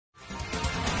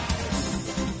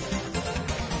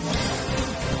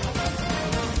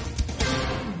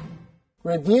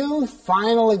Review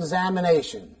final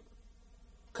examination.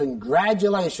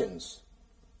 Congratulations!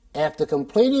 After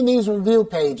completing these review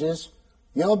pages,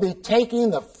 you'll be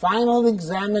taking the final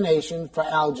examination for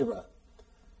algebra.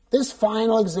 This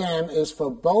final exam is for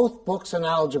both books in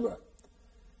algebra.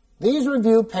 These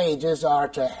review pages are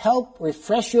to help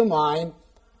refresh your mind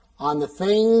on the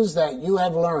things that you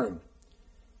have learned.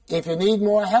 If you need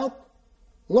more help,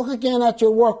 look again at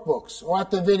your workbooks or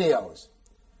at the videos.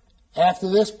 After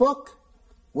this book,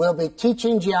 we'll be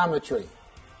teaching geometry.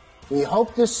 We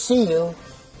hope to see you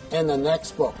in the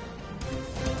next book.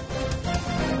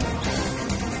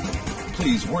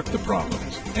 Please work the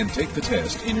problems and take the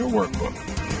test in your workbook.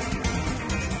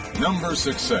 Number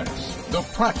success, the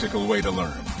practical way to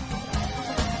learn.